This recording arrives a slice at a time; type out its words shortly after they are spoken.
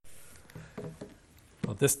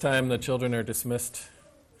This time the children are dismissed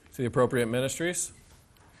to the appropriate ministries.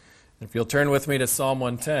 If you'll turn with me to Psalm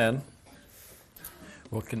 110,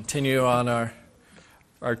 we'll continue on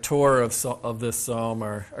our tour of this psalm,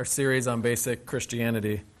 our series on basic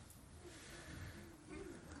Christianity.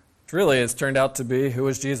 Which really has turned out to be, who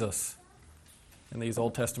is Jesus in these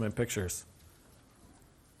Old Testament pictures?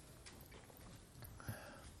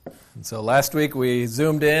 And so last week we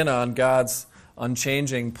zoomed in on God's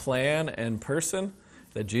unchanging plan and person,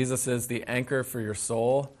 that Jesus is the anchor for your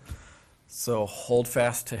soul. So hold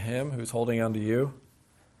fast to him who's holding on to you.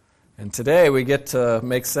 And today we get to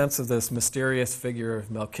make sense of this mysterious figure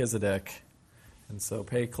of Melchizedek. And so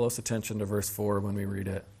pay close attention to verse 4 when we read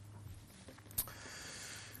it.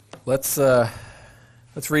 Let's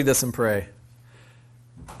read this and pray.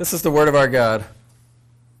 This is the word of our God.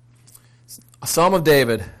 A Psalm of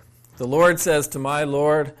David. The Lord says to my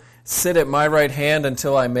Lord, sit at my right hand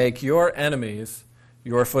until I make your enemies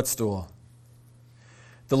your footstool.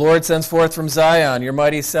 The Lord sends forth from Zion your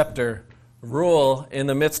mighty scepter. Rule in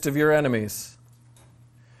the midst of your enemies.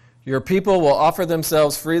 Your people will offer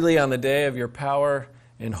themselves freely on the day of your power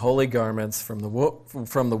in holy garments. From the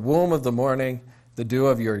womb of the morning, the dew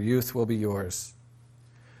of your youth will be yours.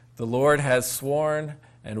 The Lord has sworn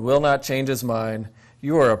and will not change his mind.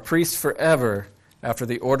 You are a priest forever after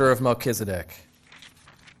the order of Melchizedek.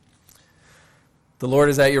 The Lord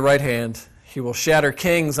is at your right hand. He will shatter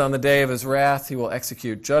kings on the day of his wrath. He will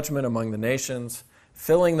execute judgment among the nations,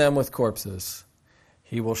 filling them with corpses.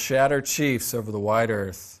 He will shatter chiefs over the wide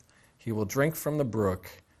earth. He will drink from the brook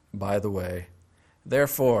by the way.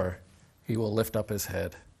 Therefore, he will lift up his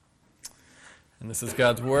head. And this is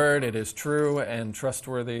God's word. It is true and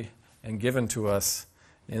trustworthy and given to us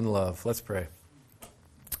in love. Let's pray.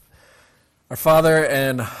 Our Father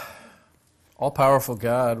and all-powerful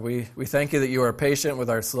God, we thank you that you are patient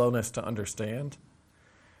with our slowness to understand,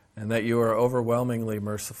 and that you are overwhelmingly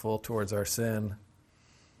merciful towards our sin,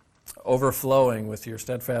 overflowing with your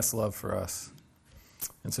steadfast love for us.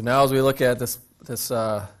 And so now as we look at this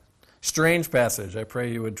strange passage, I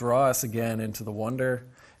pray you would draw us again into the wonder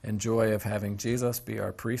and joy of having Jesus be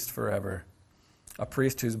our priest forever, a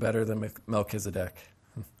priest who's better than Melchizedek.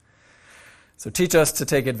 So teach us to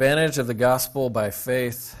take advantage of the gospel by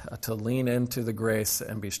faith, to lean into the grace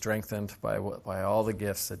and be strengthened by all the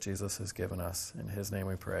gifts that Jesus has given us. In his name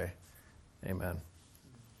we pray. Amen.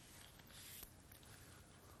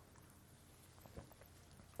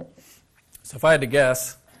 So if I had to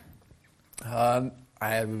guess, I'm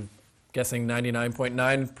guessing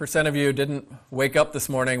 99.9% of you didn't wake up this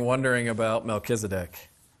morning wondering about Melchizedek,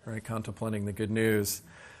 right? Contemplating the good news.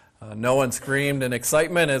 No one screamed in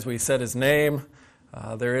excitement as we said his name.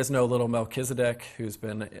 There is no little Melchizedek who's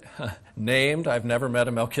been named. I've never met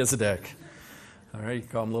a Melchizedek. All right, you can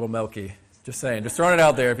call him Little Melky. Just saying, just throwing it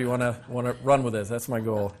out there if you want to run with this. That's my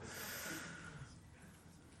goal.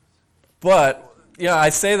 But yeah, I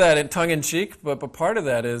say that in tongue-in-cheek, but part of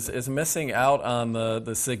that is missing out on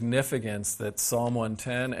the significance that Psalm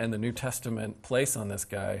 110 and the New Testament place on this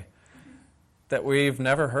guy that we've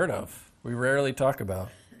never heard of. We rarely talk about.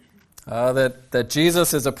 That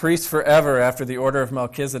Jesus is a priest forever after the order of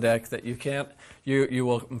Melchizedek, that you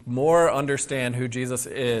will more understand who Jesus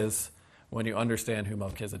is when you understand who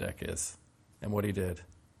Melchizedek is and what he did.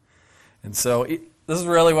 And so this is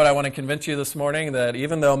really what I want to convince you this morning, that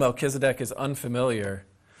even though Melchizedek is unfamiliar,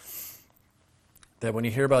 that when you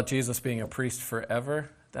hear about Jesus being a priest forever,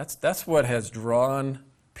 that's what has drawn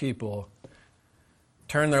people,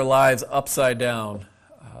 turned their lives upside down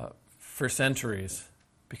for centuries.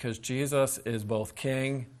 Because Jesus is both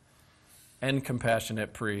king and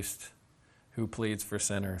compassionate priest who pleads for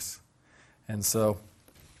sinners. And so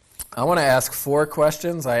I want to ask 4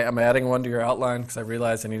 questions. I'm adding one to your outline because I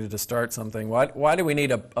realized I needed to start something. Why do we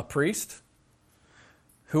need a priest?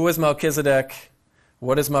 Who is Melchizedek?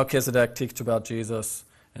 What does Melchizedek teach about Jesus?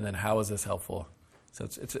 And then how is this helpful? So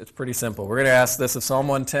it's pretty simple. We're going to ask this of Psalm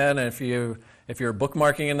 110, and if you're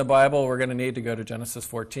bookmarking in the Bible, we're going to need to go to Genesis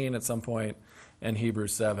 14 at some point, and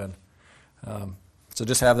Hebrews 7. So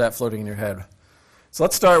just have that floating in your head. So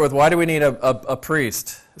let's start with, why do we need a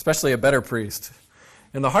priest, especially a better priest?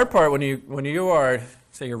 And the hard part when you are,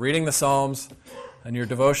 say you're reading the Psalms and your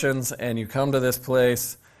devotions and you come to this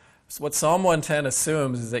place, what Psalm 110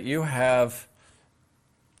 assumes is that you have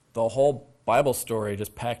the whole Bible story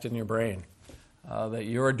just packed in your brain. That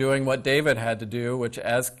you are doing what David had to do, which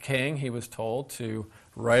as king he was told to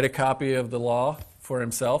write a copy of the law for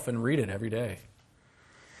himself and read it every day.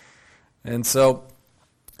 And so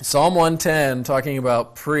Psalm 110, talking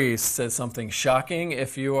about priests, says something shocking.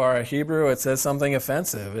 If you are a Hebrew, it says something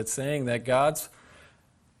offensive. It's saying that God's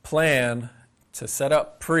plan to set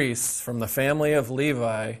up priests from the family of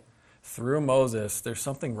Levi through Moses, there's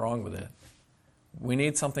something wrong with it. We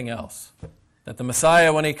need something else. That the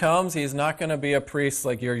Messiah, when he comes, he's not going to be a priest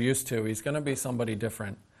like you're used to. He's going to be somebody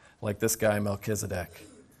different, like this guy Melchizedek.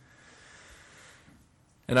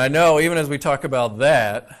 And I know, even as we talk about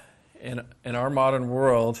that, in our modern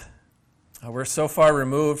world, we're so far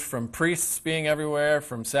removed from priests being everywhere,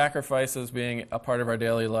 from sacrifices being a part of our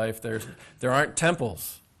daily life. There aren't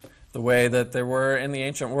temples the way that there were in the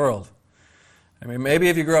ancient world. I mean, maybe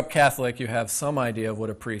if you grew up Catholic, you have some idea of what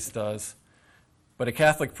a priest does. But a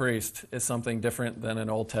Catholic priest is something different than an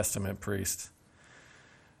Old Testament priest.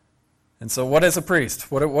 And so what is a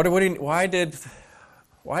priest? Why did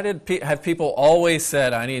have people always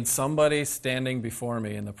said, I need somebody standing before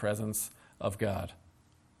me in the presence of God?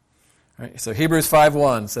 All right, so Hebrews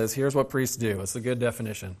 5:1 says, here's what priests do. It's a good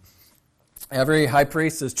definition. Every high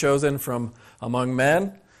priest is chosen from among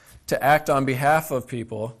men to act on behalf of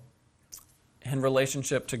people in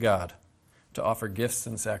relationship to God, to offer gifts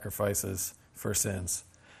and sacrifices for sins.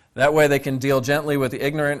 That way they can deal gently with the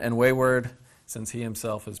ignorant and wayward, since he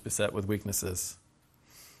himself is beset with weaknesses.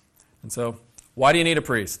 And so, why do you need a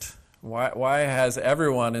priest? Why has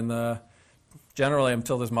everyone generally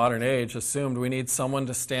until this modern age, assumed we need someone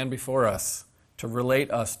to stand before us, to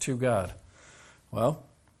relate us to God? Well,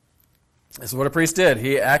 this is what a priest did.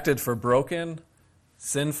 He acted for broken,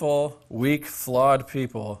 sinful, weak, flawed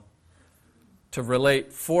people to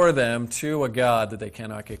relate for them to a God that they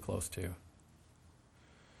cannot get close to.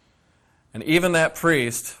 And even that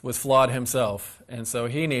priest was flawed himself, and so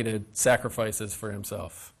he needed sacrifices for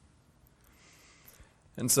himself.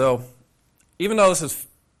 And so, even though this is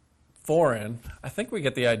foreign, I think we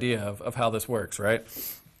get the idea of how this works, right?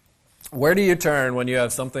 Where do you turn when you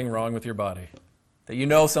have something wrong with your body? That you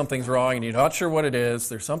know something's wrong and you're not sure what it is,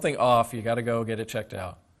 there's something off, you got to go get it checked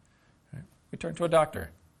out. Right? We turn to a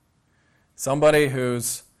doctor. Somebody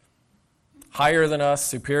who's higher than us,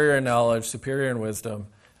 superior in knowledge, superior in wisdom,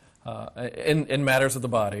 in matters of the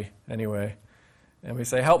body, anyway. And we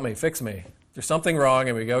say, help me, fix me. There's something wrong,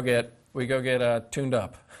 and we go get tuned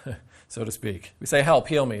up, so to speak. We say, help,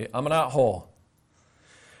 heal me. I'm not whole.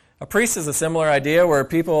 A priest is a similar idea where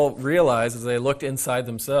people realized as they looked inside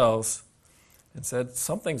themselves and said,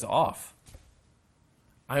 something's off.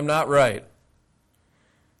 I'm not right.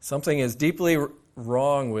 Something is deeply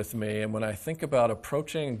wrong with me, and when I think about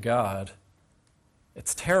approaching God,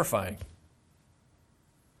 it's terrifying.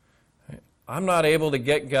 I'm not able to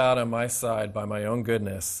get God on my side by my own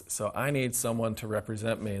goodness, so I need someone to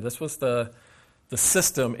represent me. This was the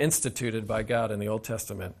system instituted by God in the Old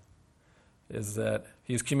Testament, is that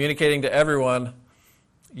he's communicating to everyone,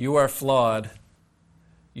 you are flawed,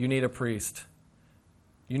 you need a priest.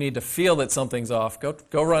 You need to feel that something's off.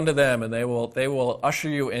 Go run to them, and they will usher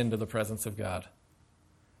you into the presence of God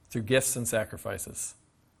through gifts and sacrifices.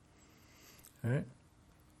 All right?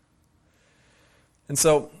 And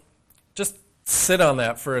so, just sit on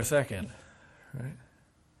that for a second. Right?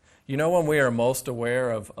 You know when we are most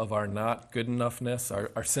aware of our not good enoughness,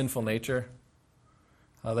 our sinful nature,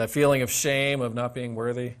 that feeling of shame, of not being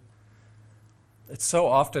worthy? It's so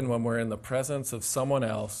often when we're in the presence of someone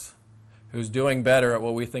else who's doing better at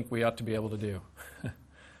what we think we ought to be able to do.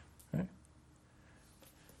 Right?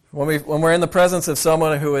 When we're in the presence of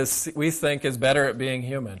someone who we think is better at being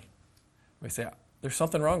human, we say, there's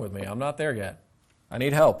something wrong with me. I'm not there yet. I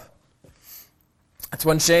need help. That's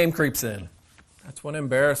when shame creeps in. That's when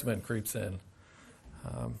embarrassment creeps in.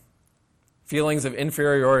 Feelings of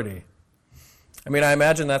inferiority. I mean, I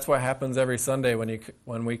imagine that's what happens every Sunday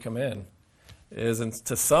when we come in.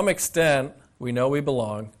 To some extent, we know we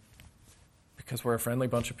belong because we're a friendly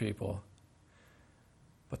bunch of people.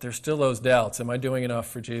 But there's still those doubts. Am I doing enough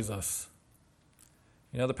for Jesus?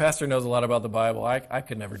 You know, the pastor knows a lot about the Bible. I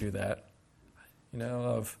could never do that. You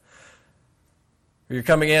know, you're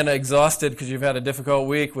coming in exhausted because you've had a difficult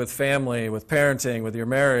week with family, with parenting, with your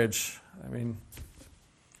marriage. I mean,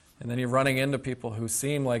 and then you're running into people who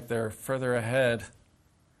seem like they're further ahead.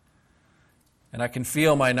 And I can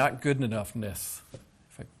feel my not good enoughness.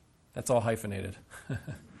 That's all hyphenated.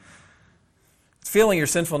 It's feeling your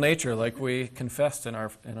sinful nature, like we confessed in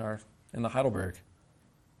the Heidelberg.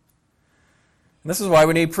 And this is why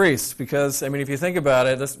we need priests, because, I mean, if you think about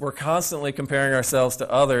it, we're constantly comparing ourselves to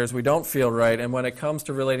others. We don't feel right. And when it comes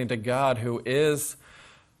to relating to God, who is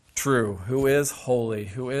true, who is holy,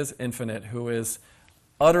 who is infinite, who is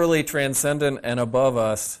utterly transcendent and above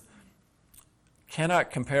us, cannot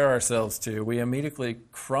compare ourselves to, we immediately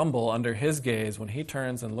crumble under his gaze when he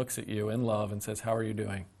turns and looks at you in love and says, how are you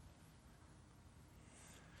doing?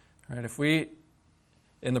 Right? If we,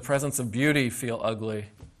 in the presence of beauty, feel ugly,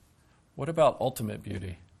 What about ultimate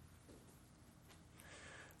beauty?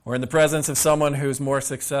 Or in the presence of someone who's more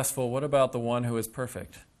successful, what about the one who is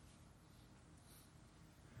perfect?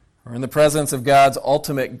 Or in the presence of God's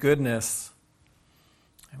ultimate goodness,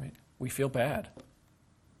 we feel bad.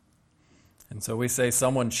 And so we say,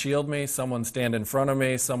 someone shield me, someone stand in front of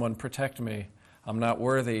me, someone protect me. I'm not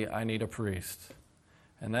worthy, I need a priest.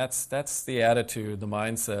 And that's the attitude, the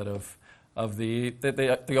mindset of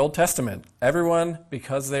the Old Testament. Everyone,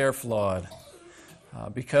 because they are flawed.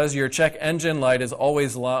 Because your check engine light is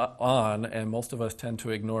always on, and most of us tend to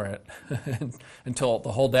ignore it until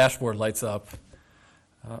the whole dashboard lights up.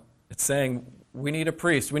 It's saying we need a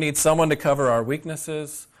priest. We need someone to cover our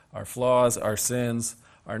weaknesses, our flaws, our sins,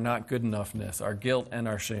 our not good enoughness, our guilt, and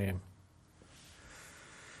our shame.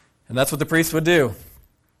 And that's what the priest would do.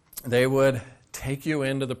 They would take you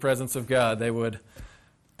into the presence of God. They would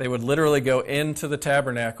literally go into the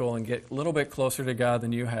tabernacle and get a little bit closer to God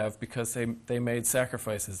than you have because they made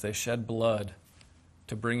sacrifices. They shed blood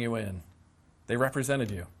to bring you in. They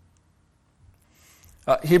represented you.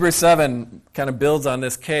 Hebrews 7 kind of builds on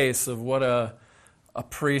this case of what a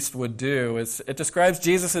priest would do. It describes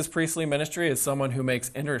Jesus' priestly ministry as someone who makes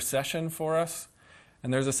intercession for us.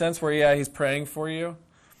 And there's a sense where, he's praying for you,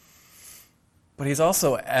 but he's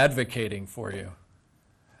also advocating for you.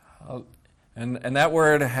 And that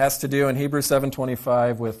word has to do in Hebrews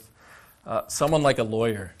 7:25 with someone like a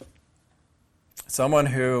lawyer. Someone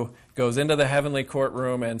who goes into the heavenly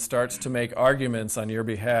courtroom and starts to make arguments on your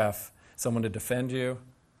behalf. Someone to defend you.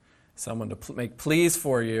 Someone to make pleas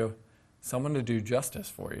for you. Someone to do justice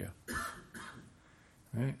for you.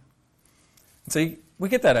 Right? And so we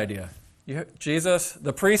get that idea. Jesus,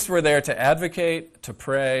 the priests were there to advocate, to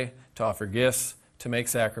pray, to offer gifts, to make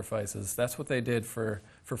sacrifices. That's what they did for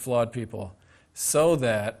flawed people, so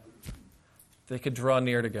that they could draw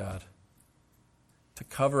near to God, to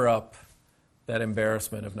cover up that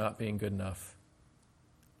embarrassment of not being good enough.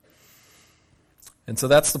 And so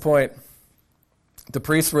that's the point. The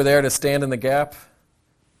priests were there to stand in the gap,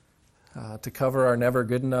 to cover our never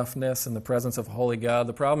good enoughness in the presence of a holy God.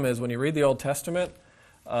 The problem is when you read the Old Testament,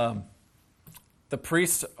 the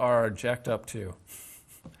priests are jacked up too.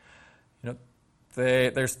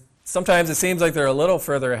 There's sometimes it seems like they're a little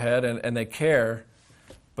further ahead and they care,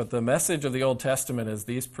 but the message of the Old Testament is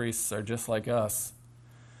these priests are just like us.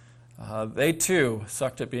 They too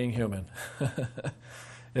sucked at being human.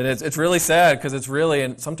 And it's really sad because it's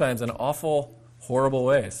really sometimes in awful, horrible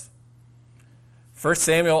ways. 1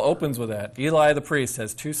 Samuel opens with that. Eli the priest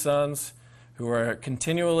has two sons who are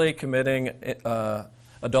continually committing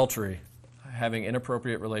adultery, having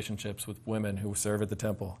inappropriate relationships with women who serve at the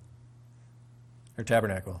temple or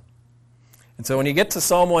tabernacle. And so when you get to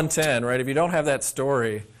Psalm 110, right, if you don't have that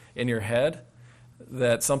story in your head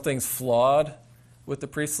that something's flawed with the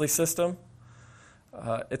priestly system,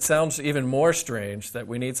 it sounds even more strange that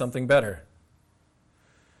we need something better.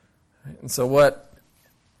 And so what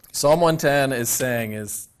Psalm 110 is saying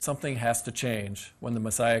is something has to change when the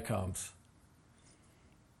Messiah comes.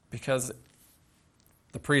 Because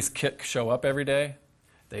the priests show up every day,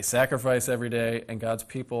 they sacrifice every day, and God's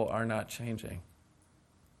people are not changing.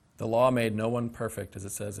 The law made no one perfect, as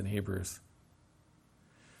it says in Hebrews.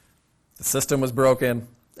 The system was broken.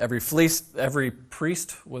 Every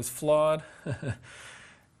priest was flawed.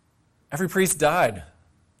 Every priest died,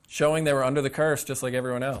 showing they were under the curse just like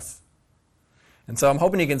everyone else. And so I'm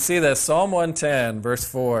hoping you can see this. Psalm 110, verse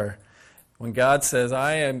 4, when God says,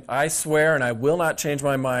 I swear and I will not change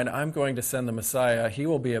my mind, I'm going to send the Messiah. He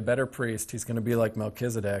will be a better priest. He's going to be like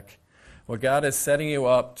Melchizedek. What God is setting you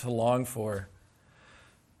up to long for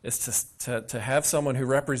is to have someone who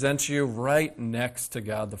represents you right next to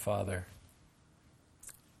God the Father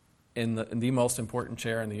in the most important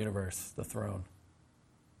chair in the universe, the throne.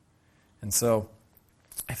 And so,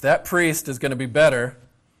 if that priest is going to be better,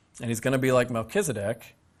 and he's going to be like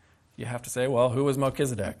Melchizedek, you have to say, well, who was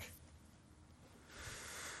Melchizedek?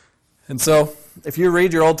 And so, if you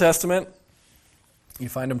read your Old Testament, you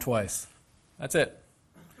find him twice. That's it.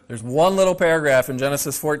 There's one little paragraph in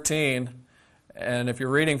Genesis 14, and if you're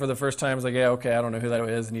reading for the first time, it's like, yeah, okay, I don't know who that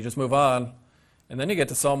is, and you just move on. And then you get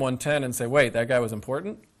to Psalm 110 and say, wait, that guy was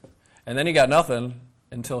important? And then you got nothing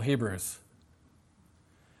until Hebrews.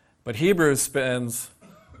 But Hebrews spends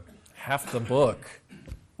half the book,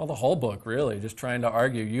 well, the whole book, really, just trying to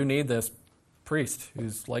argue, you need this priest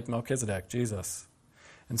who's like Melchizedek, Jesus.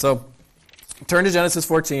 And so, turn to Genesis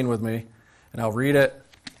 14 with me, and I'll read it.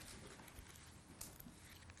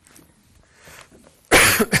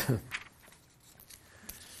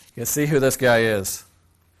 You see who this guy is.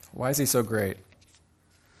 Why is he so great?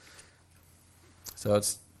 So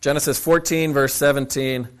it's Genesis 14, verse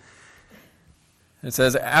 17. It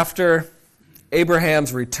says, after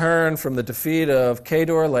Abraham's return from the defeat of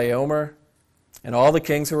Kedor Laomer and all the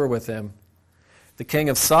kings who were with him, the king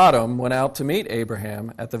of Sodom went out to meet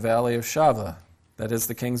Abraham at the valley of Shaveh, that is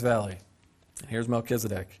the king's valley. And here's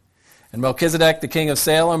Melchizedek. And Melchizedek, the king of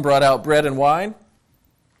Salem, brought out bread and wine.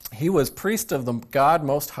 He was priest of the God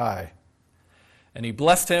Most High. And he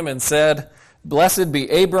blessed him and said, Blessed be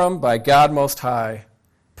Abram by God Most High,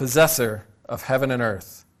 possessor of heaven and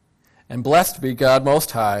earth. And blessed be God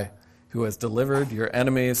Most High, who has delivered your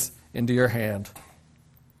enemies into your hand.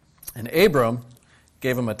 And Abram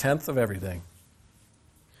gave him 1/10 of everything.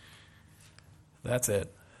 That's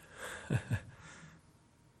it.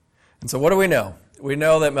 And so what do we know? We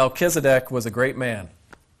know that Melchizedek was a great man.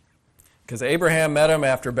 Because Abraham met him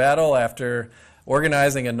after battle, after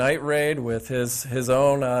organizing a night raid with his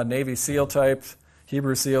own Navy SEAL type,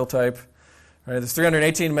 Hebrew SEAL type. Right, there's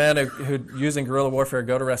 318 men who, using guerrilla warfare,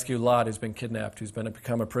 go to rescue Lot, who's been kidnapped, who's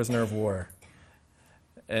become a prisoner of war.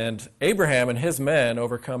 And Abraham and his men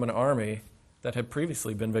overcome an army that had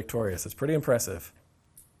previously been victorious. It's pretty impressive.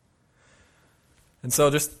 And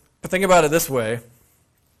so just think about it this way.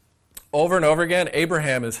 Over and over again,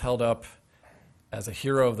 Abraham is held up as a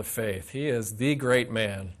hero of the faith. He is the great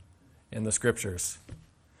man in the Scriptures.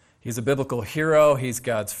 He's a biblical hero. He's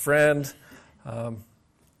God's friend.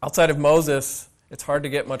 Outside of Moses, it's hard to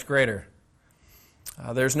get much greater.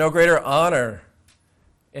 There's no greater honor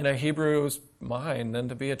in a Hebrew's mind than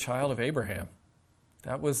to be a child of Abraham.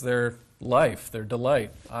 That was their life, their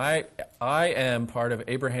delight. I am part of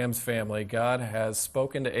Abraham's family. God has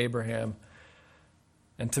spoken to Abraham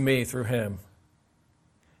and to me through him.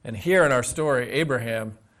 And here in our story,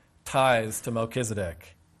 Abraham ties to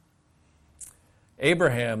Melchizedek.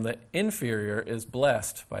 Abraham, the inferior, is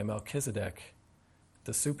blessed by Melchizedek,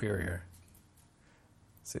 the superior.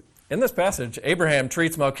 See, in this passage, Abraham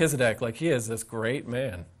treats Melchizedek like he is this great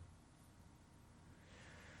man.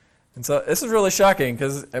 And so this is really shocking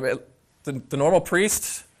because the normal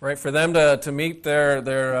priest, right, for them to meet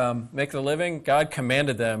their make the living, God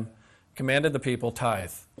commanded the people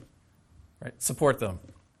tithe, right, support them.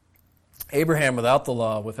 Abraham, without the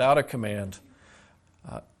law, without a command,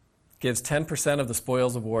 gives 10% of the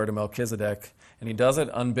spoils of war to Melchizedek, and he does it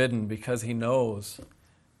unbidden because he knows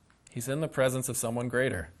he's in the presence of someone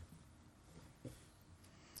greater.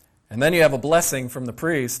 And then you have a blessing from the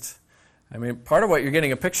priest. I mean, part of what you're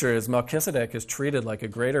getting a picture is Melchizedek is treated like a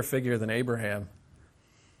greater figure than Abraham.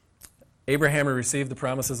 Abraham received the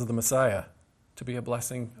promises of the Messiah to be a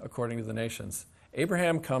blessing according to the nations.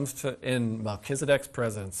 Abraham comes in Melchizedek's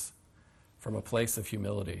presence from a place of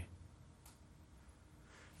humility.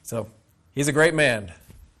 So, he's a great man.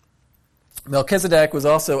 Melchizedek was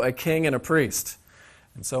also a king and a priest.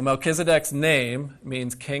 And so Melchizedek's name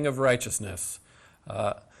means king of righteousness.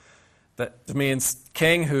 That means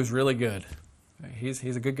king who's really good. He's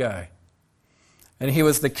a good guy. And he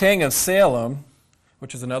was the king of Salem,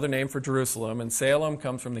 which is another name for Jerusalem. And Salem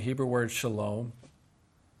comes from the Hebrew word shalom,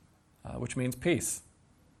 which means peace.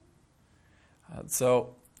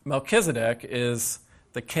 So Melchizedek is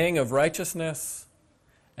the king of righteousness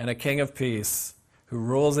and a king of peace who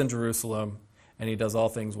rules in Jerusalem, and he does all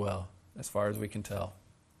things well, as far as we can tell.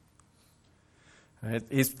 Right?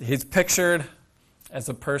 He's pictured as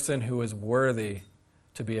a person who is worthy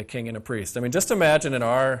to be a king and a priest. I mean, just imagine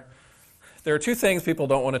there are two things people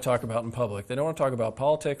don't want to talk about in public. They don't want to talk about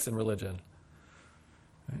politics and religion.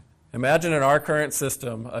 Right? Imagine in our current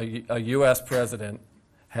system a U.S. president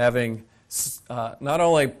having not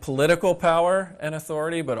only political power and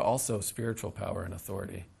authority, but also spiritual power and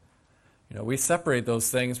authority. You know, we separate those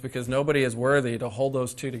things because nobody is worthy to hold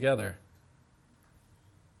those two together.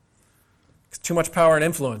 It's too much power and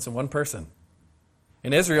influence in one person.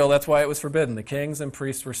 In Israel, that's why it was forbidden. The kings and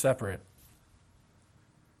priests were separate.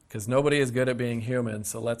 Because nobody is good at being human,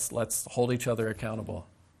 so let's hold each other accountable.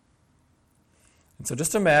 And so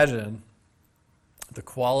just imagine the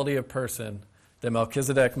quality of person that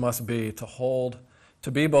Melchizedek must be to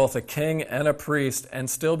be both a king and a priest and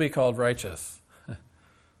still be called righteous.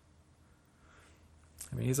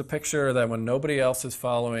 I mean, he's a picture that when nobody else is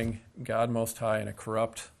following God Most High in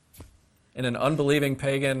an unbelieving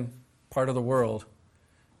pagan part of the world,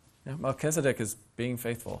 Melchizedek is being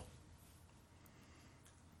faithful.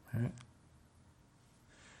 Right?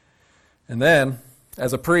 And then,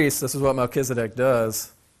 as a priest, this is what Melchizedek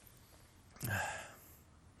does.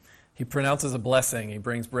 He pronounces a blessing. He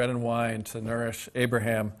brings bread and wine to nourish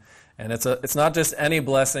Abraham. And it's not just any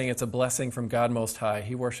blessing, it's a blessing from God Most High.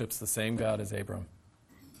 He worships the same God as Abram.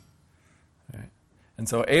 Right? And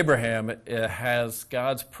so Abraham has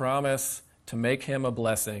God's promise to make him a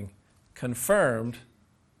blessing confirmed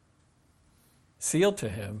sealed to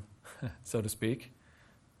him, so to speak,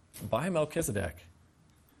 by Melchizedek.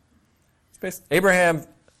 Abraham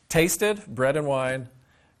tasted bread and wine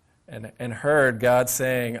and heard God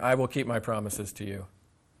saying, I will keep my promises to you.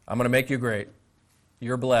 I'm going to make you great.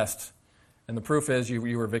 You're blessed. And the proof is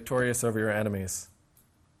you were victorious over your enemies.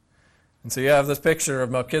 And so you have this picture of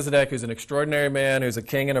Melchizedek, who's an extraordinary man, who's a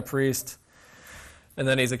king and a priest, and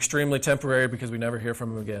then he's extremely temporary because we never hear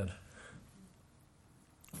from him again.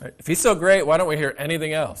 Right? If he's so great, why don't we hear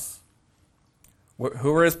anything else?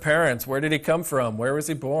 Who were his parents? Where did he come from? Where was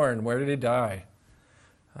he born? Where did he die?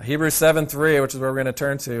 Hebrews 7:3, which is where we're going to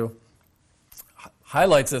turn to,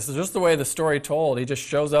 highlights this. It's just the way the story told. He just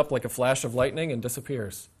shows up like a flash of lightning and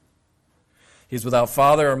disappears. He's without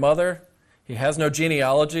father or mother. He has no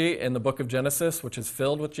genealogy in the book of Genesis, which is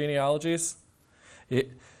filled with genealogies.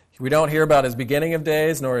 We don't hear about his beginning of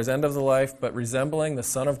days nor his end of the life, but resembling the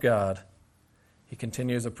Son of God, he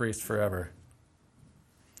continues a priest forever.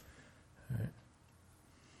 All right.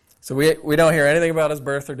 So we don't hear anything about his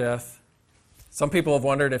birth or death. Some people have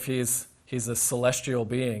wondered if he's a celestial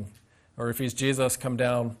being or if he's Jesus come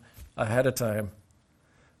down ahead of time.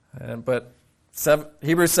 But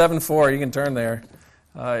Hebrews 7:4, you can turn there,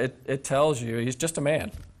 it tells you he's just a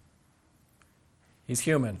man. He's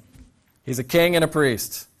human. He's a king and a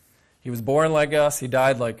priest. He was born like us, he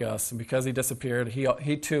died like us, and because he disappeared,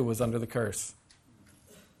 he too was under the curse.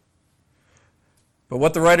 But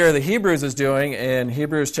what the writer of the Hebrews is doing in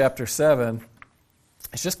Hebrews chapter 7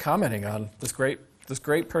 is just commenting on this great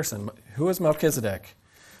person. Who is Melchizedek?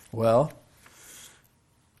 Well,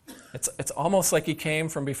 it's almost like he came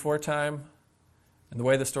from before time, and the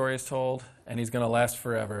way the story is told, and he's going to last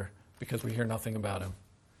forever because we hear nothing about him.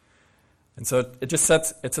 And so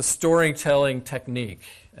it's a storytelling technique,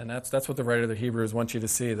 and that's what the writer of the Hebrews wants you to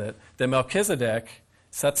see, that Melchizedek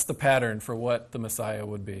sets the pattern for what the Messiah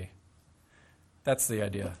would be. That's the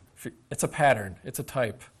idea. It's a pattern. It's a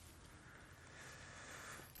type.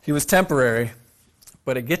 He was temporary,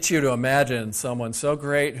 but it gets you to imagine someone so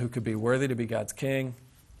great who could be worthy to be God's king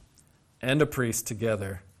and a priest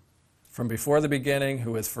together from before the beginning,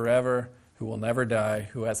 who is forever, who will never die,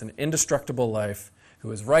 who has an indestructible life,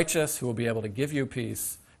 who is righteous, who will be able to give you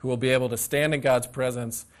peace, who will be able to stand in God's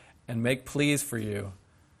presence and make pleas for you,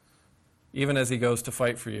 even as he goes to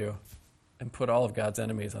fight for you and put all of God's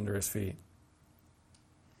enemies under his feet.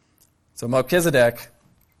 So Melchizedek,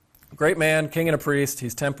 great man, king and a priest,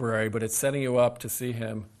 he's temporary, but it's setting you up to see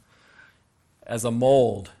him as a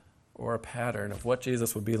mold or a pattern of what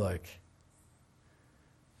Jesus would be like.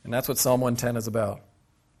 And that's what Psalm 110 is about,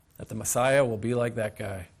 that the Messiah will be like that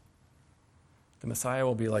guy. The Messiah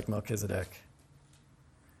will be like Melchizedek.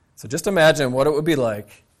 So just imagine what it would be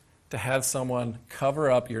like to have someone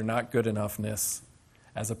cover up your not good enoughness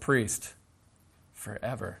as a priest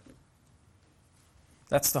forever.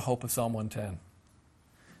 That's the hope of Psalm 110.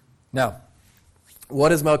 Now, what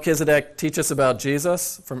does Melchizedek teach us about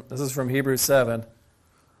Jesus? This is from Hebrews 7.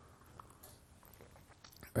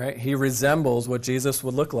 Right? He resembles what Jesus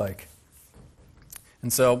would look like.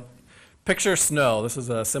 And so, picture snow. This is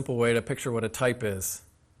a simple way to picture what a type is.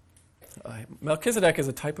 Melchizedek is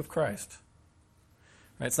a type of Christ.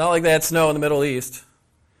 Right? It's not like they had snow in the Middle East,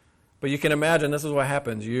 but you can imagine this is what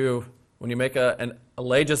happens. When you make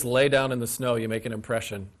just lay down in the snow, you make an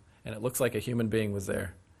impression, and it looks like a human being was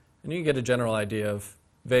there. And you can get a general idea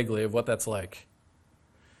vaguely of what that's like.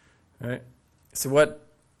 Right? So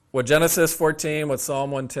what Genesis 14, what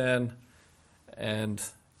Psalm 110, and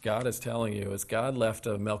God is telling you is God left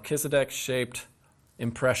a Melchizedek-shaped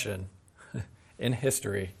impression in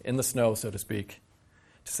history, in the snow, so to speak,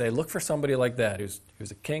 to say, look for somebody like that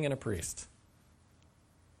who's a king and a priest.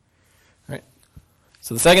 Right?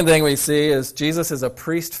 So the second thing we see is Jesus is a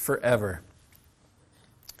priest forever.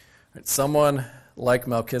 Right? Someone like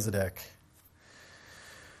Melchizedek.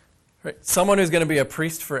 Right? Someone who's going to be a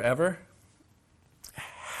priest forever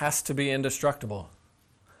has to be indestructible.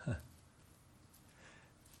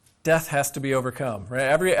 Death has to be overcome. Right?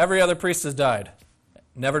 Every other priest has died,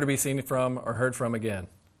 never to be seen from or heard from again.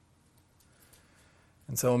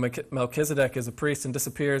 And so when Melchizedek is a priest and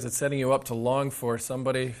disappears, it's setting you up to long for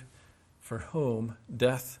somebody for whom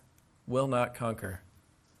death will not conquer.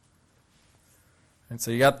 And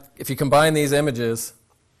so if you combine these images,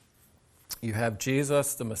 you have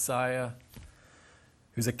Jesus, the Messiah,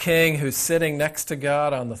 who's a king who's sitting next to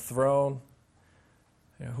God on the throne.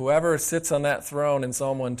 Whoever sits on that throne in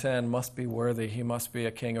Psalm 110 must be worthy. He must be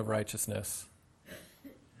a king of righteousness.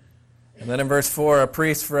 And then in verse 4, a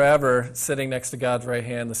priest forever sitting next to God's right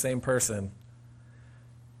hand, the same person.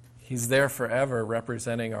 He's there forever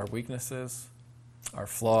representing our weaknesses, our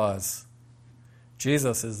flaws.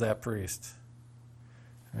 Jesus is that priest.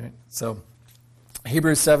 Right? So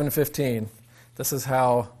Hebrews 7:15, this is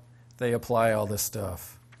how they apply all this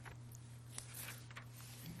stuff.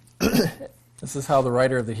 This is how the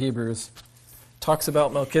writer of the Hebrews talks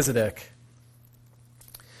about Melchizedek.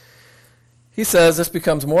 He says this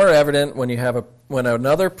becomes more evident when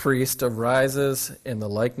another priest arises in the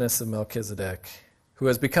likeness of Melchizedek, who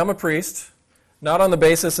has become a priest, not on the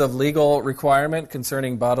basis of legal requirement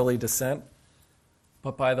concerning bodily descent,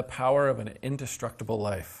 but by the power of an indestructible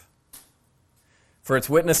life. For it's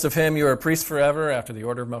witnessed of him, you are a priest forever after the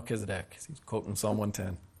order of Melchizedek. He's quoting Psalm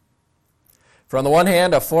 110. For on the one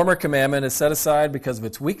hand, a former commandment is set aside because of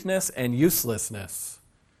its weakness and uselessness.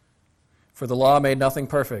 For the law made nothing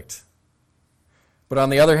perfect. But on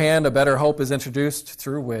the other hand, a better hope is introduced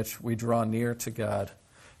through which we draw near to God.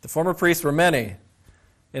 The former priests were many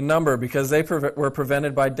in number because they were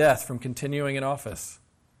prevented by death from continuing in office.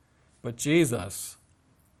 But Jesus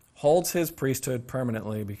holds his priesthood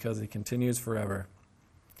permanently because he continues forever.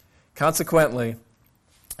 Consequently,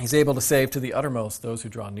 he's able to save to the uttermost those who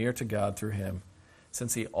draw near to God through him,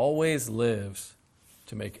 since he always lives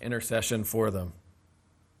to make intercession for them.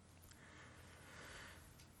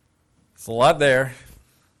 It's a lot there,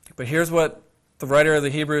 but here's what the writer of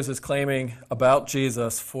the Hebrews is claiming about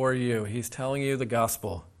Jesus for you. He's telling you the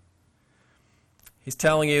gospel. He's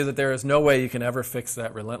telling you that there is no way you can ever fix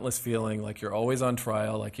that relentless feeling like you're always on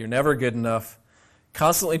trial, like you're never good enough,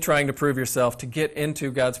 constantly trying to prove yourself to get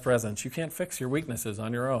into God's presence. You can't fix your weaknesses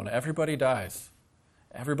on your own. Everybody dies.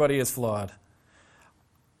 Everybody is flawed.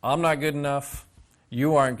 I'm not good enough.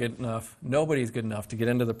 You aren't good enough. Nobody's good enough to get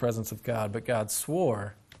into the presence of God. But God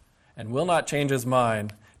swore and will not change his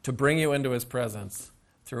mind to bring you into his presence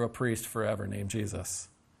through a priest forever named Jesus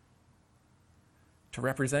to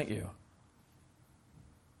represent you.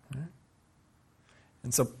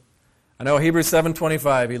 And so I know Hebrews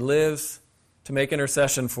 7:25, he lives to make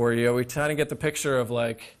intercession for you. We kind of get the picture of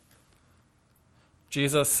like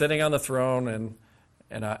Jesus sitting on the throne,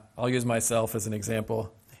 and I'll use myself as an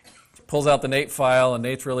example. He pulls out the Nate file, and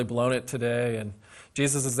Nate's really blown it today, and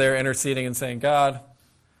Jesus is there interceding and saying, God,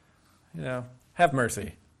 have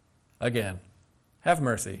mercy again. Have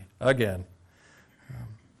mercy again.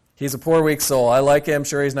 He's a poor, weak soul. I like him.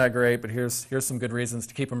 Sure, he's not great, but here's some good reasons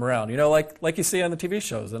to keep him around. Like you see on the TV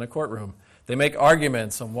shows in a courtroom. They make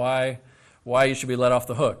arguments on why you should be let off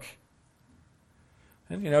the hook.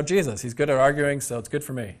 And, Jesus, he's good at arguing, so it's good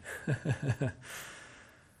for me.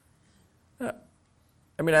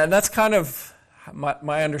 And that's kind of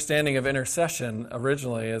my understanding of intercession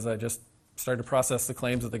originally as I just started to process the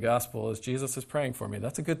claims of the gospel is Jesus is praying for me.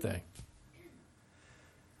 That's a good thing.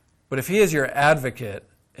 But if he is your advocate,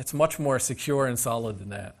 it's much more secure and solid than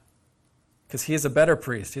that. Because he is a better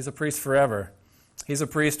priest. He's a priest forever. He's a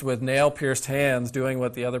priest with nail-pierced hands doing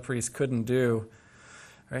what the other priests couldn't do.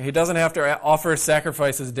 Right? He doesn't have to offer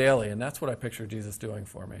sacrifices daily, and that's what I picture Jesus doing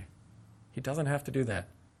for me. He doesn't have to do that.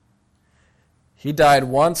 He died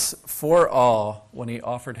once for all when he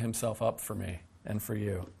offered himself up for me and for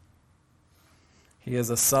you. He is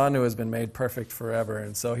a son who has been made perfect forever.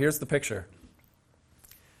 And so here's the picture.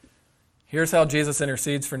 Here's how Jesus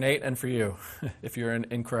intercedes for Nate and for you, if you're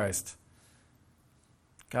in Christ.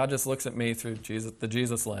 God just looks at me through the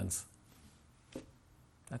Jesus lens.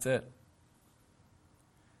 That's it.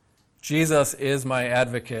 Jesus is my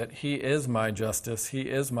advocate. He is my justice. He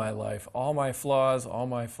is my life. All my flaws, all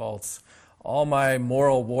my faults, all my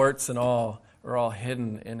moral warts and all are all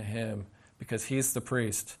hidden in him because he's the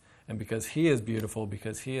priest and because he is beautiful,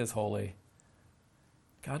 because he is holy.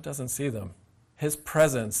 God doesn't see them. His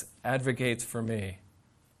presence advocates for me.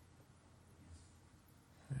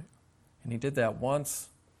 And he did that once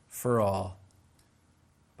for all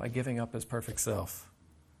by giving up his perfect self.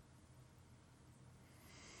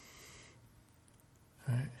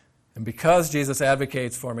 Right. And because Jesus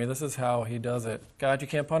advocates for me, this is how he does it. God, you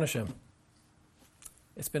can't punish him.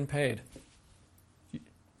 It's been paid.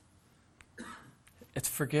 It's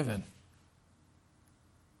forgiven.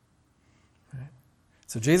 Right.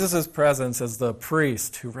 So Jesus' presence as the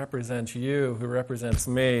priest who represents you, who represents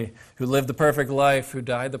me, who lived the perfect life, who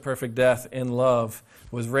died the perfect death in love,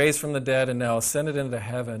 was raised from the dead and now ascended into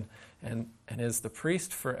heaven, and is the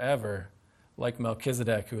priest forever, like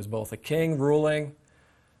Melchizedek, who is both a king ruling,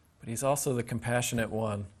 but he's also the compassionate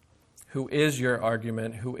one, who is your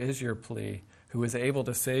argument, who is your plea, who is able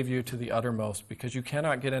to save you to the uttermost, because you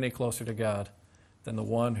cannot get any closer to God than the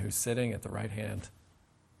one who's sitting at the right hand.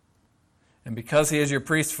 And because he is your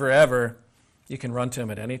priest forever, you can run to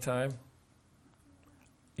him at any time.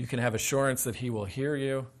 You can have assurance that he will hear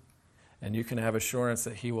you, and you can have assurance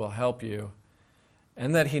that he will help you.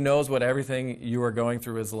 and that he knows what everything you are going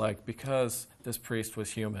through is like because this priest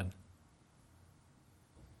was human.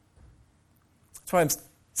 That's why I'm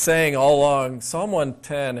saying all along, Psalm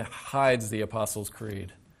 110 hides the Apostles'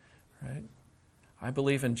 Creed, right? I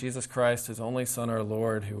believe in Jesus Christ, his only Son, our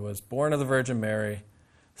Lord, who was born of the Virgin Mary,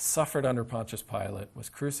 suffered under Pontius Pilate, was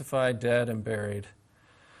crucified, dead, and buried,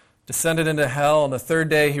 descended into hell. On the third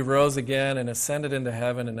day he rose again and ascended into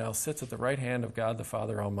heaven and now sits at the right hand of God the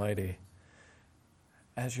Father Almighty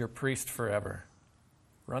as your priest forever.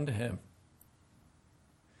 Run to him.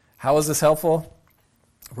 How is this helpful?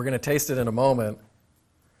 We're going to taste it in a moment.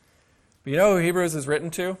 But you know who Hebrews is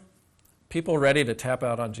written to? People ready to tap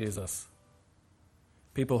out on Jesus.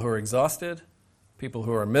 People who are exhausted, people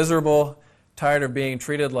who are miserable, tired of being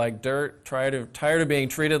treated like dirt, tired of being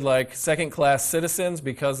treated like second-class citizens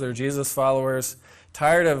because they're Jesus followers,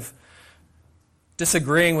 tired of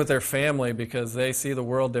disagreeing with their family because they see the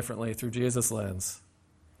world differently through Jesus' lens,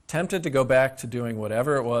 tempted to go back to doing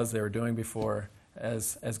whatever it was they were doing before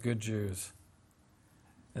as good Jews.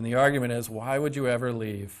 And the argument is, why would you ever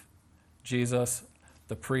leave Jesus,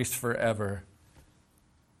 the priest forever,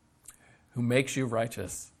 who makes you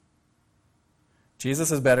righteous?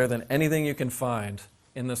 Jesus is better than anything you can find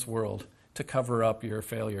in this world to cover up your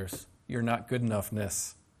failures, your not good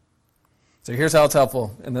enoughness. So here's how it's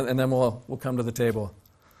helpful, and then we'll come to the table.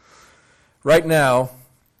 Right now,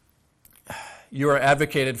 you are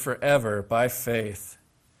advocated forever by faith,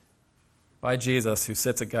 by Jesus who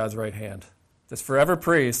sits at God's right hand. This forever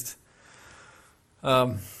priest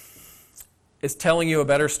is telling you a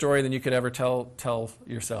better story than you could ever tell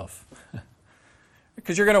yourself.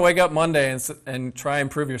 Because you're going to wake up Monday and try and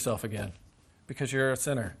prove yourself again because you're a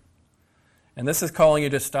sinner. And this is calling you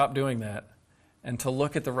to stop doing that and to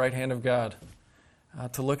look at the right hand of God,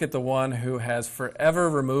 to look at the one who has forever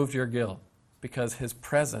removed your guilt because his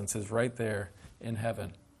presence is right there in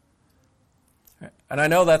heaven. And I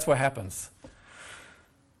know that's what happens.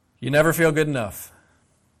 You never feel good enough.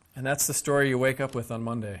 And that's the story you wake up with on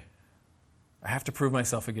Monday. I have to prove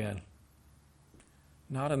myself again.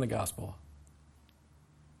 Not in the gospel.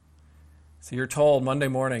 So you're told Monday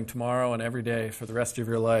morning, tomorrow, and every day for the rest of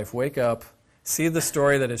your life, wake up, see the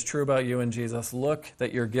story that is true about you and Jesus, look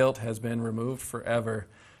that your guilt has been removed forever,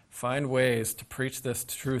 find ways to preach this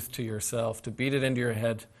truth to yourself, to beat it into your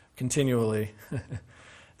head continually,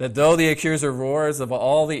 that though the accuser roars of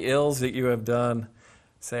all the ills that you have done,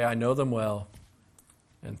 say, I know them well,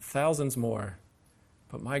 and thousands more,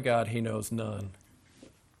 but my God, he knows none,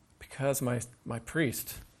 because my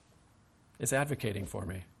priest is advocating for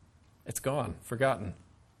me. It's gone, forgotten.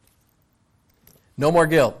 No more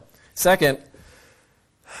guilt. Second,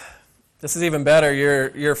 this is even better.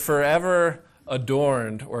 You're forever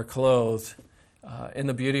adorned or clothed in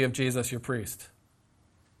the beauty of Jesus, your priest.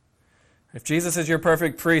 If Jesus is your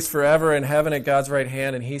perfect priest forever in heaven at God's right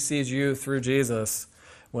hand and he sees you through Jesus,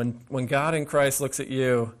 when God in Christ looks at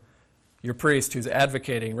you, your priest who's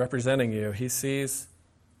advocating, representing you, he sees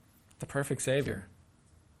the perfect Savior.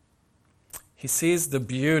 He sees the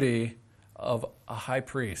beauty of a high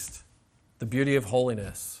priest, the beauty of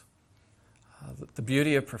holiness, the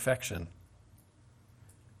beauty of perfection.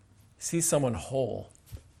 He sees someone whole.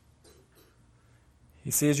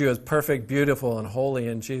 He sees you as perfect, beautiful, and holy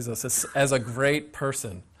in Jesus, as a great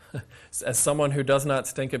person, as someone who does not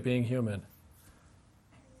stink at being human.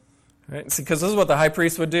 Right? Because this is what the high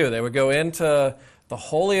priest would do. They would go into the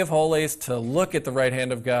Holy of Holies to look at the right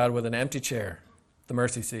hand of God with an empty chair, the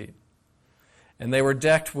mercy seat. And they were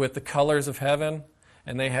decked with the colors of heaven,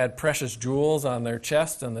 and they had precious jewels on their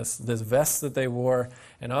chest and this vest that they wore.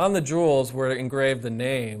 And on the jewels were engraved the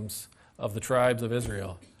names of the tribes of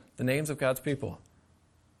Israel, the names of God's people.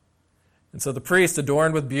 And so the priest,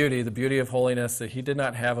 adorned with beauty, the beauty of holiness that he did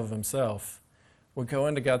not have of himself, would go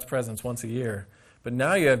into God's presence once a year. But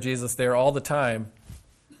now you have Jesus there all the time,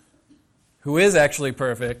 who is actually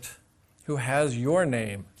perfect, who has your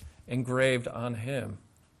name engraved on him,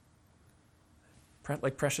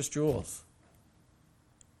 like precious jewels.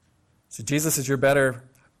 So Jesus is your better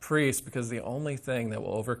priest because the only thing that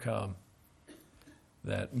will overcome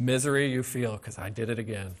that misery you feel, because I did it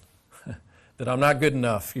again, that I'm not good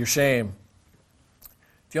enough, your shame.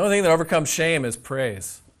 The only thing that overcomes shame is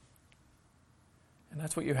praise. And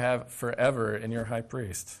that's what you have forever in your high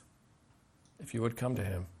priest, if you would come to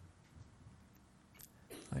him.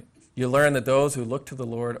 Right? You learn that those who look to the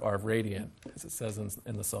Lord are radiant, as it says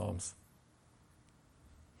in the Psalms.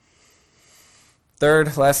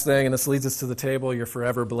 Third, last thing, and this leads us to the table, you're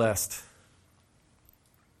forever blessed.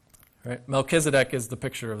 Right? Melchizedek is the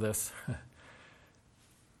picture of this.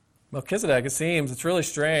 Melchizedek, it seems, it's really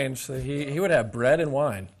strange that he would have bread and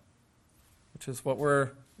wine. which is what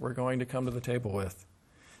we're going to come to the table with.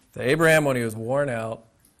 That Abraham, when he was worn out,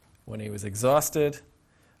 when he was exhausted,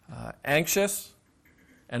 anxious,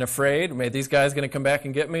 and afraid, are these guys going to come back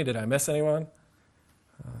and get me? Did I miss anyone?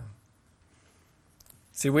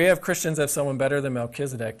 See, we have Christians have someone better than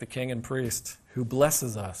Melchizedek, the king and priest, who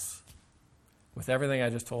blesses us with everything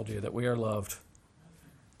I just told you, that we are loved,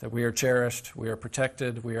 that we are cherished, we are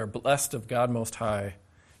protected, we are blessed of God Most High,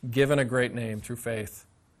 given a great name through faith.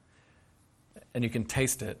 And you can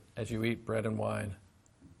taste it as you eat bread and wine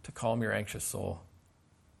to calm your anxious soul.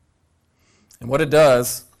 And what it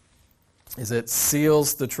does is it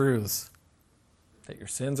seals the truths that your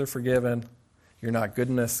sins are forgiven, you're not good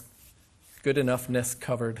enoughness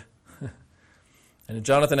covered. And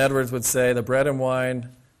Jonathan Edwards would say the bread and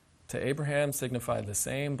wine to Abraham signified the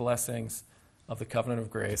same blessings of the covenant of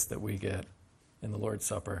grace that we get in the Lord's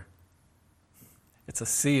Supper. It's a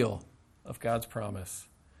seal of God's promise.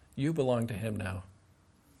 You belong to him now.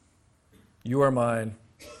 You are mine.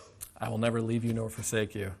 I will never leave you nor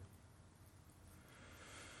forsake you.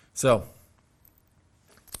 So,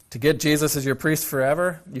 to get Jesus as your priest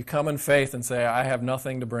forever, you come in faith and say, I have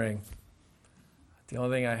nothing to bring. The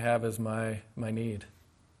only thing I have is my need.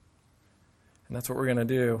 And that's what we're going to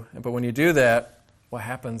do. But when you do that, what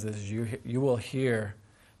happens is you will hear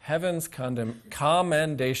heaven's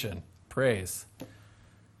commendation, praise,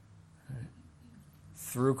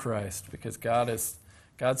 through Christ. Because God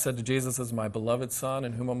said to Jesus, "This is my beloved Son,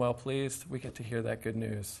 in whom I'm well pleased." We get to hear that good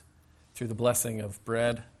news through the blessing of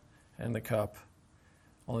bread and the cup.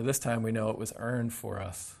 Only this time we know it was earned for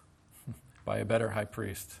us by a better high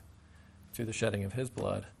priest through the shedding of his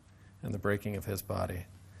blood and the breaking of his body.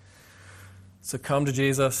 So come to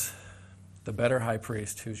Jesus, the better high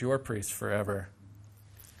priest, who's your priest forever,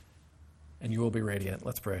 and you will be radiant.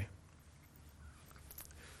 Let's pray.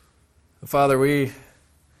 Father, we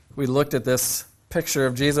looked at this picture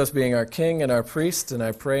of Jesus being our king and our priest, and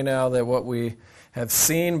I pray now that what we have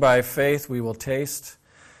seen by faith we will taste,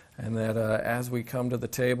 and that as we come to the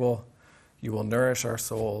table, you will nourish our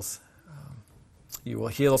souls. You will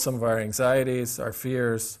heal some of our anxieties, our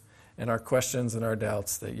fears, and our questions and our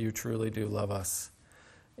doubts that you truly do love us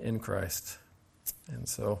in Christ. And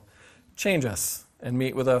so change us and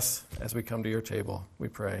meet with us as we come to your table, we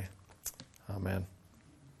pray. Amen.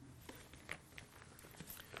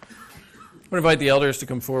 I'm going to invite the elders to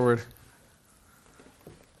come forward.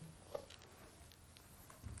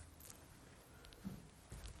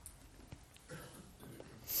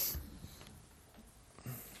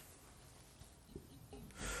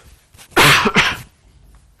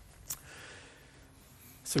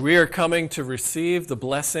 So we are coming to receive the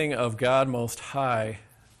blessing of God Most High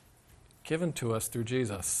given to us through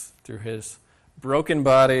Jesus, through his broken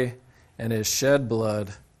body and his shed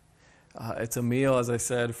blood. It's a meal, as I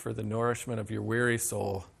said, for the nourishment of your weary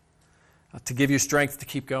soul, to give you strength to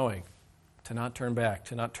keep going, to not turn back,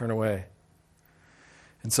 to not turn away.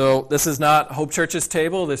 And so this is not Hope Church's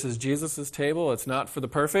table. This is Jesus' table. It's not for the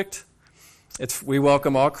perfect. We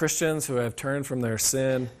welcome all Christians who have turned from their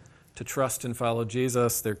sin to trust and follow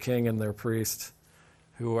Jesus, their king and their priest,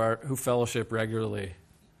 who fellowship regularly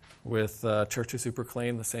with churches who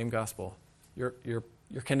proclaim the same gospel. You're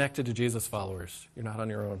connected to Jesus followers. You're not on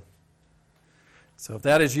your own. So if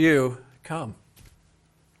that is you, come.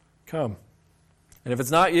 Come. And if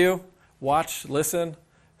it's not you, watch, listen,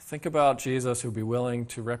 think about Jesus who'd be willing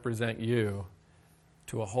to represent you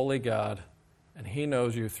to a holy God, and he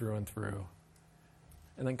knows you through and through.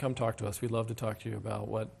 And then come talk to us. We'd love to talk to you about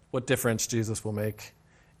what difference Jesus will make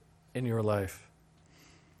in your life.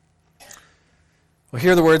 Well,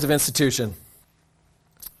 hear the words of institution.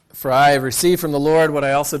 For I have received from the Lord what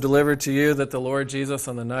I also delivered to you, that the Lord Jesus,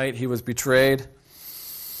 on the night he was betrayed,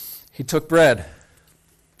 he took bread,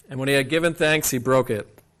 and when he had given thanks, he broke it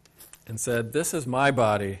and said, "This is my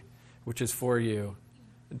body, which is for you.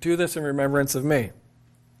 Do this in remembrance of me."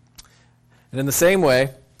 And in the same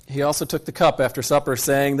way, he also took the cup after supper,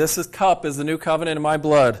 saying, "This cup is the new covenant in my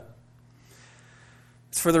blood.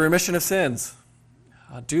 It's for the remission of sins.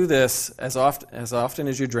 Do this as often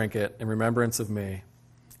as you drink it in remembrance of me.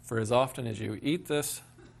 For as often as you eat this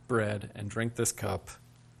bread and drink this cup,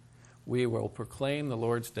 we will proclaim the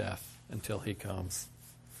Lord's death until he comes."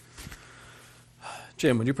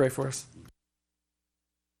 Jim, would you pray for us?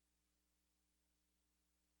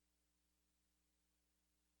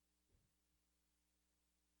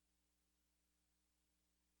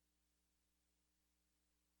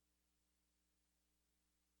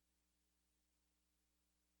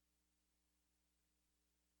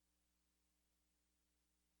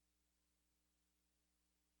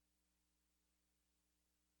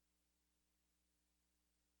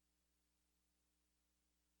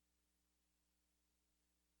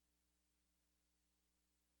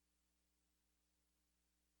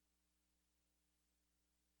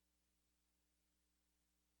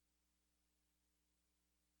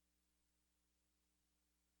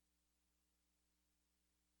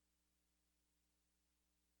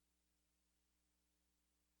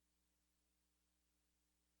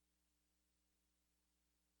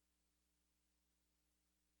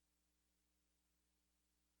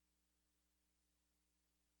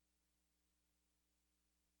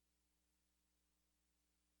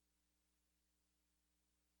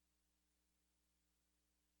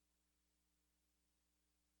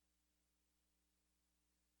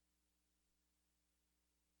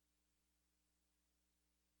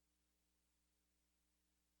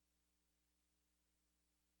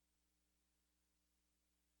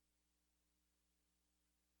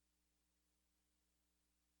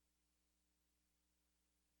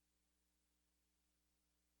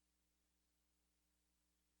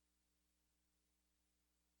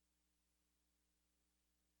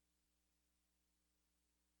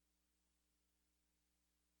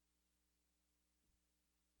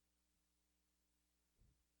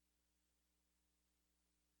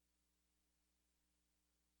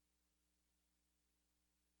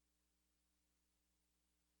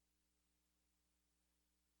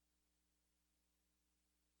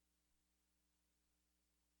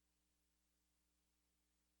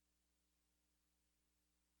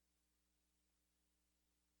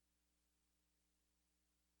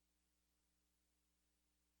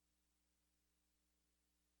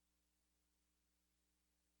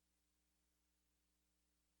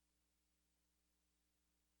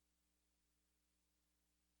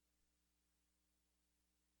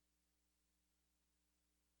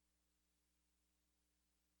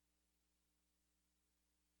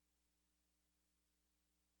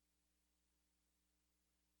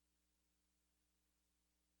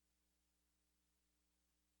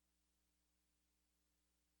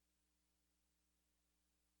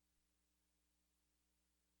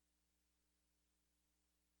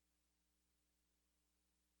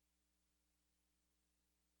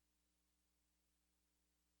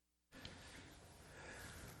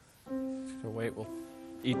 So wait, we'll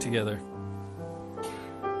eat together.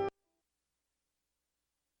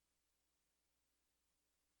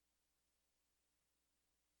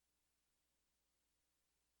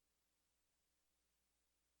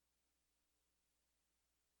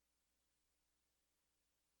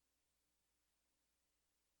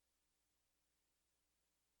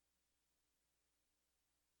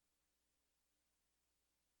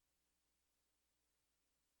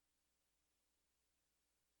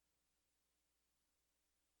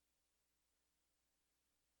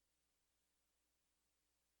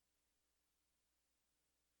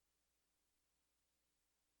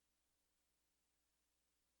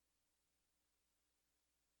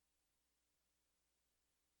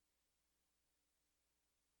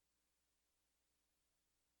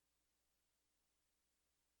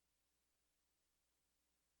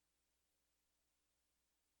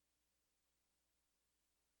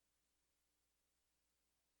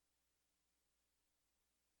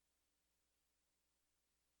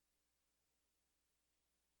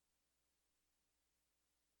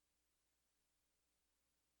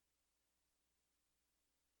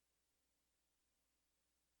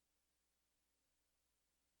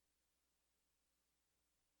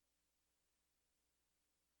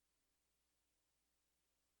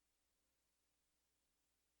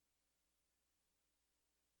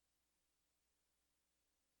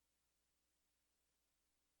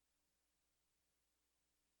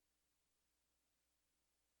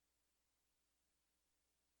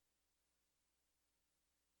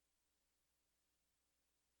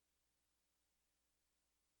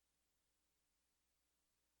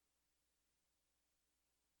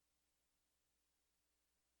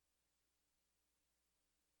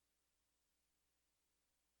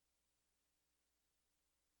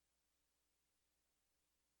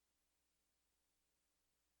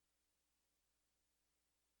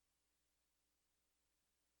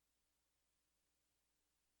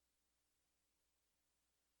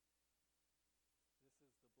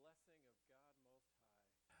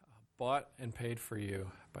 Bought and paid for you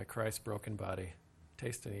by Christ's broken body.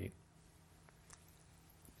 Taste and eat.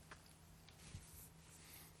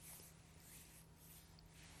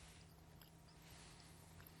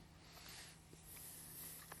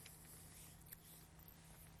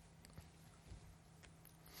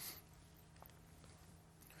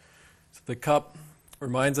 So the cup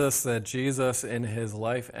reminds us that Jesus, in his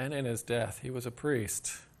life and in his death, he was a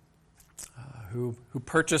priest who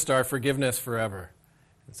purchased our forgiveness forever.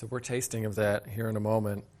 And so we're tasting of that here in a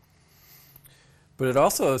moment. But it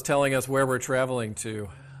also is telling us where we're traveling to.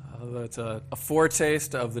 That's a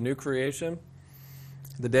foretaste of the new creation,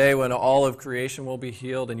 the day when all of creation will be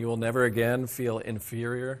healed and you will never again feel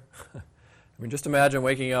inferior. I mean, just imagine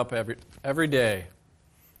waking up every day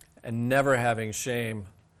and never having shame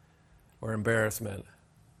or embarrassment,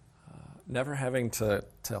 never having to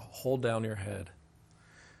hold down your head.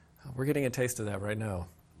 We're getting a taste of that right now.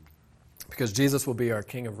 Because Jesus will be our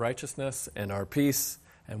King of righteousness and our peace,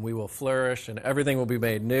 and we will flourish, and everything will be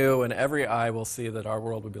made new, and every eye will see that our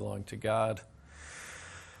world will belong to God.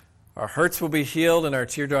 Our hurts will be healed, and our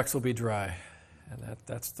teardrops will be dry. And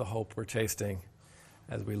that's the hope we're tasting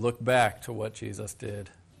as we look back to what Jesus did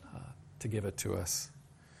to give it to us.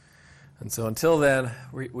 And so until then,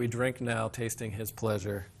 we drink now, tasting his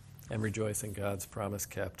pleasure, and rejoice in God's promise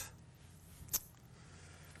kept.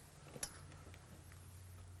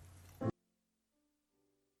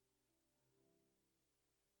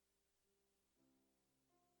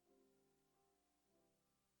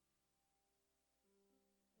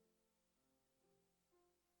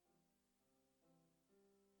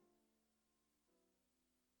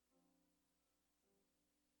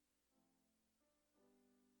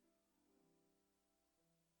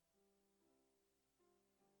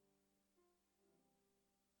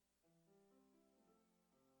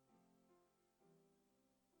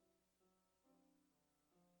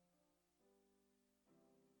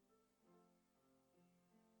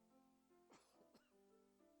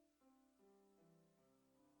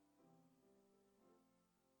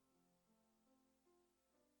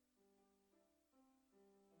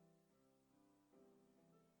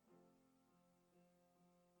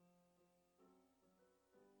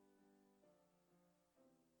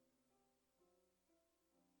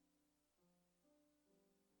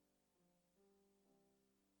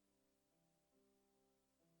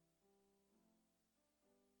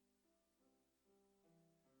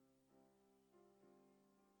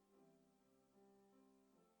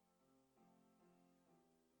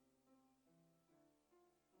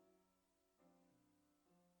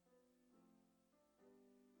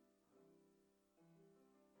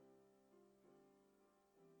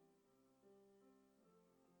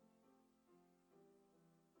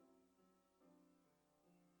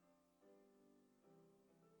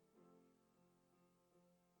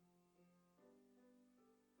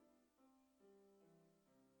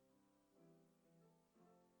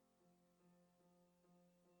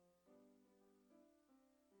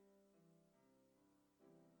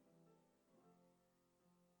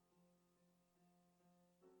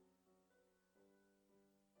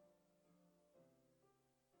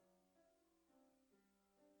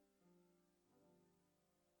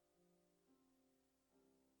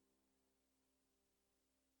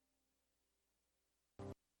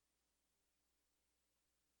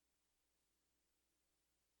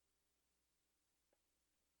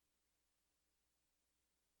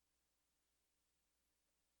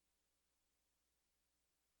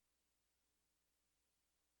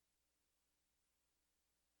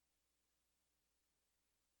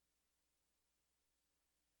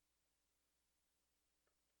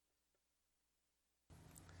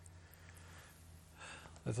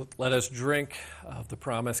 Let us drink of the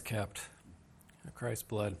promise kept, of Christ's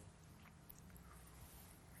blood.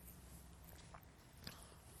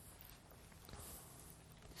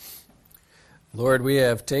 Lord, we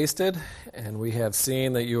have tasted and we have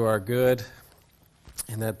seen that you are good,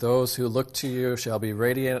 and that those who look to you shall be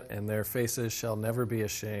radiant, and their faces shall never be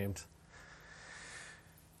ashamed.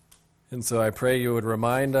 And so I pray you would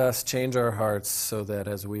remind us, change our hearts, so that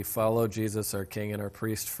as we follow Jesus, our King and our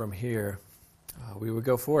priest from here, we would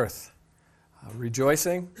go forth,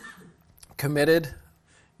 rejoicing, committed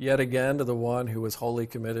yet again to the one who was wholly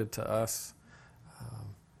committed to us,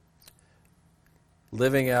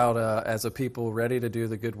 living out as a people ready to do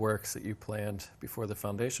the good works that you planned before the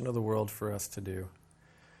foundation of the world for us to do.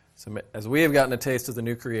 So as we have gotten a taste of the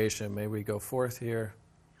new creation, may we go forth here,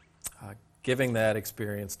 giving that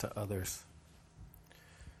experience to others.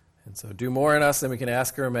 And so do more in us than we can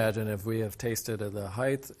ask or imagine if we have tasted of the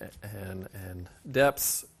height and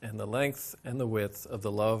depths and the length and the width of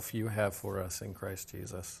the love you have for us in Christ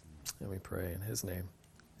Jesus. And we pray in his name.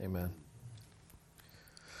 Amen.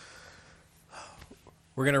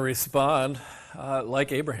 We're going to respond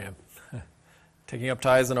like Abraham, taking up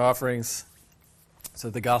tithes and offerings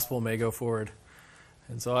so the gospel may go forward.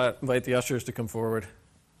 And so I invite the ushers to come forward.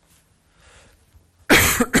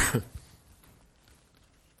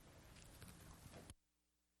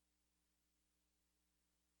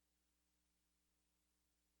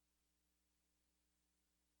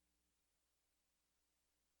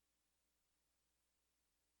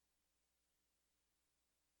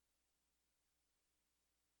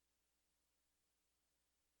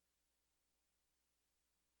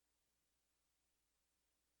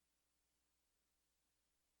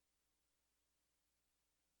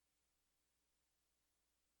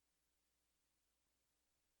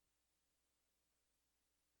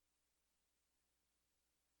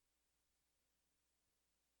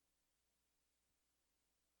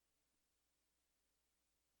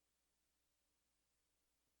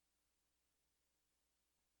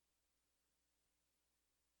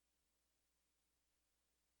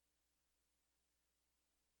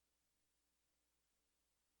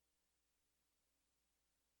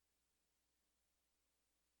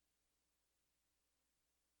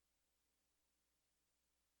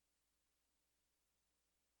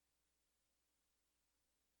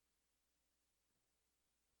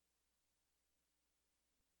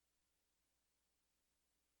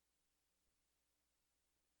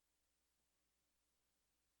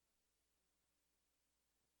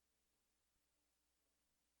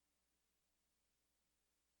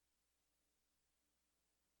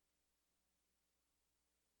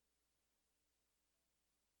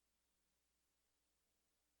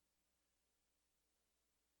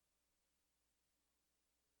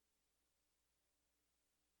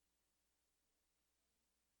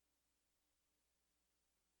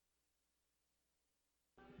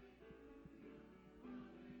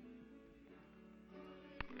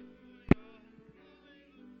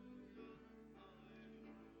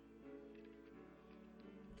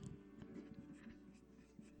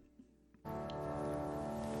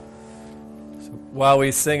 While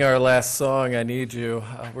we sing our last song, I Need You,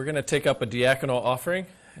 we're going to take up a diaconal offering,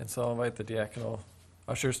 and so I'll invite the diaconal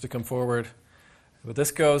ushers to come forward. But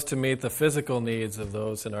this goes to meet the physical needs of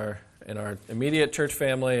those in our immediate church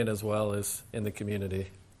family and as well as in the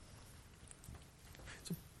community.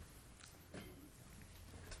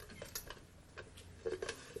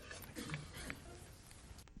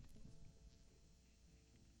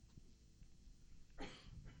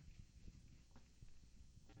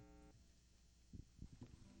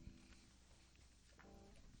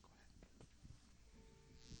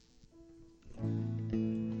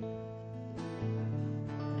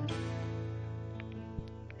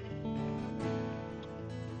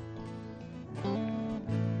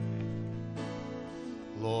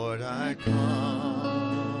 Lord, I come,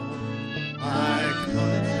 I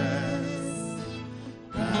confess,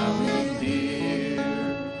 bowing near,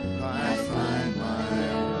 I find my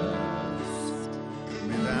rest.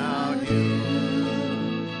 Without you,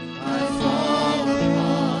 I fall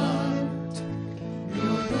apart.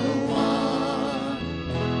 You're the one,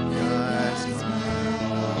 guides my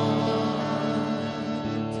heart.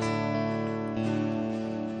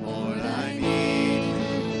 Lord, I need you.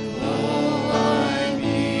 Oh, I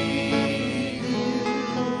need you.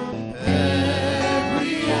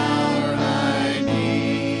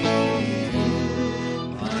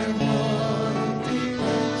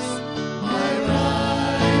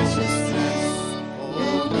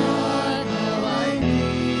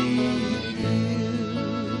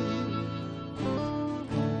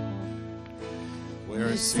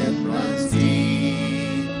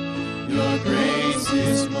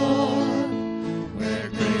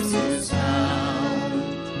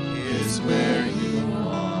 is where you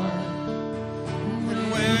are.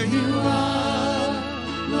 And where you are,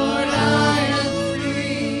 Lord, I am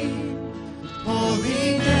free.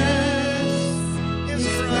 Holiness is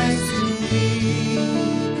Christ to me.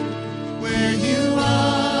 Where you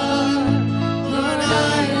are, Lord,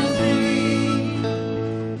 I am free.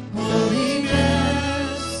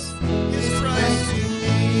 Holiness is Christ to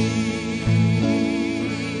me.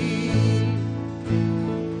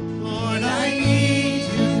 Lord, I need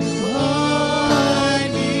you. Oh, I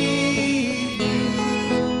need you.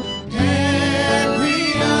 Every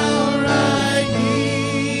hour I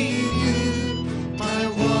need you. My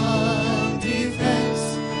one defense,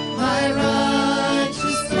 my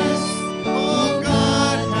righteousness. Oh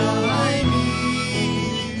God, how I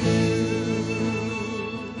need you.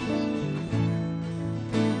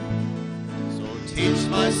 So teach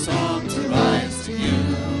my song to rise to you.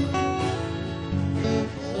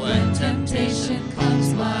 When temptation comes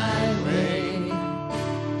my way,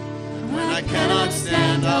 when I cannot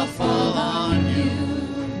stand, I'll fall on you.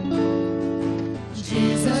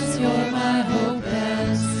 Jesus, you're my hope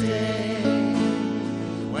and stay.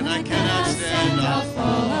 When I cannot stand, I'll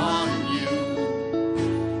fall on you.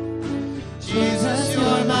 Jesus,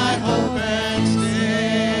 you're my hope and stay.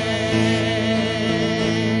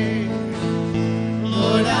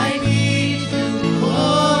 Lord, I need you.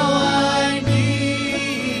 Oh, I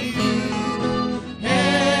need you.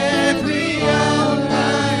 Every hour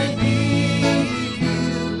I need you.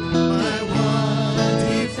 My one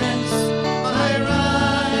defense, my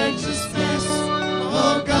righteousness.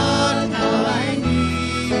 Oh God, how I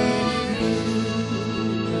need you.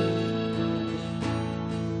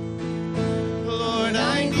 Lord,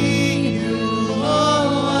 I need you.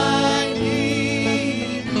 Oh, I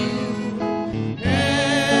need you.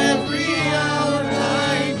 Every hour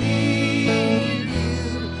I need you.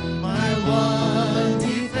 My one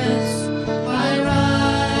defense, my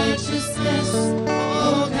righteousness.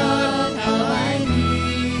 Oh God, how I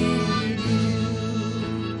need you.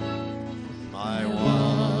 My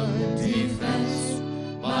one defense,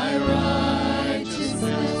 my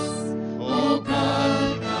righteousness. Oh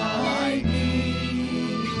God, how I need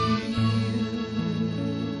you.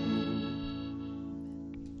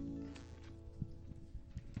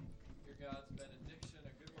 Hear God's benediction, a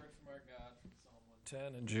good word from our God from Psalm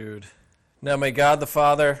 110 and Jude. Now may God the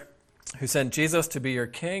Father, who sent Jesus to be your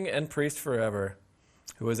King and priest forever,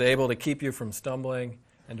 who is able to keep you from stumbling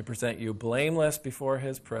and to present you blameless before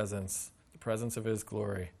his presence, the presence of his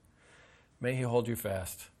glory, may he hold you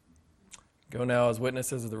fast. Go now as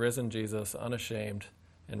witnesses of the risen Jesus, unashamed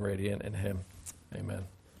and radiant in him. Amen.